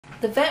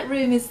The vet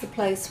room is the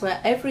place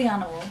where every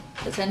animal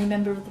that any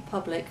member of the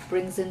public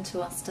brings in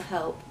to us to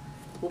help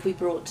will be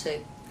brought to.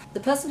 The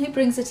person who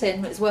brings it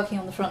in is working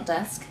on the front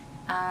desk,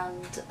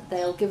 and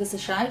they'll give us a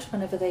shout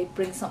whenever they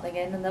bring something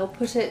in, and they'll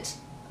put it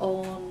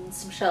on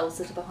some shelves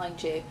that are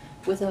behind you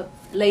with a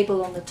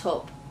label on the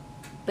top,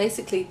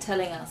 basically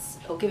telling us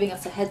or giving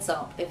us a heads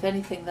up if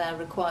anything there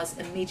requires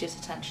immediate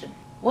attention.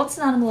 Once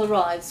an animal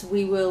arrives,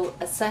 we will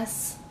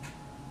assess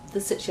the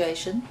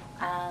situation,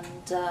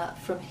 and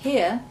from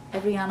here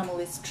every animal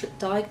is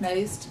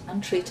diagnosed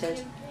and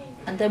treated,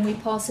 and then we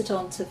pass it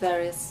on to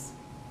various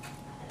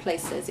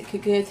places. It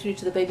could go through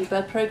to the baby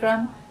bird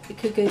programme, it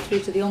could go through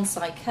to the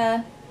on-site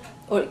care,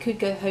 or it could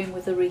go home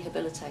with a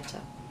rehabilitator.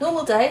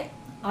 Normal day,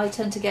 I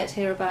tend to get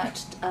here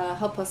about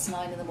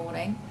 9:30 in the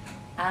morning,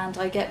 and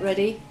I get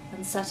ready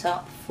and set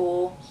up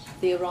for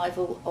the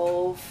arrival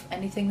of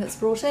anything that's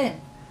brought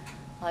in.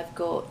 I've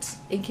got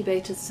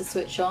incubators to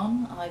switch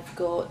on, I've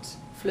got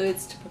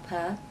fluids to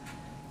prepare,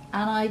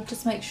 and I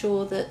just make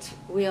sure that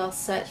we are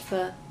set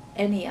for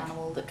any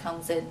animal that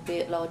comes in, be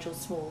it large or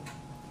small.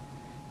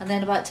 And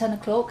then about 10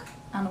 o'clock,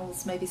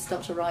 animals maybe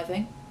start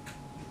arriving.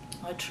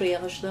 I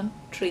triage them,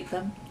 treat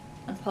them,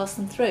 and pass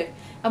them through.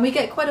 And we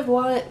get quite a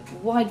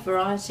wide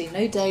variety.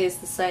 No day is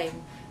the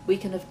same. We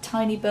can have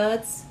tiny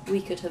birds,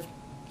 we could have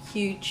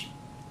huge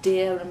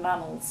deer and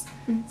mammals.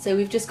 So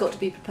we've just got to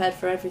be prepared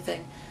for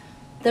everything.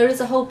 There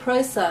is a whole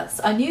process.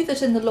 I knew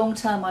that in the long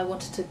term I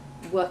wanted to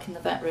work in the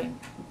vet room,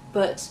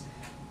 but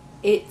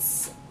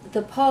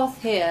the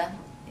path here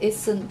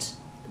isn't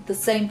the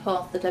same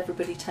path that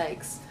everybody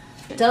takes.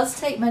 It does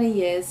take many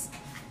years,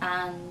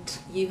 and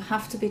you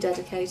have to be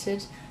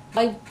dedicated.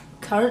 I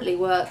currently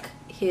work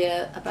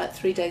here about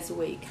 3 days a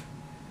week,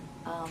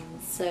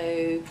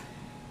 so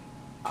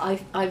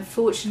I'm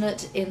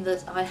fortunate in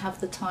that I have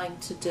the time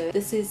to do it.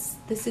 This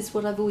is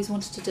what I've always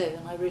wanted to do,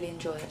 and I really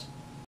enjoy it.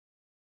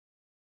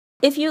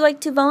 If you'd like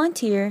to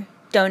volunteer,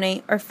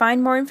 donate, or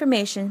find more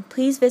information,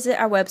 please visit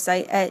our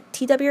website at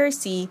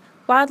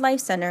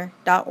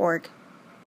twrcwildlifecenter.org.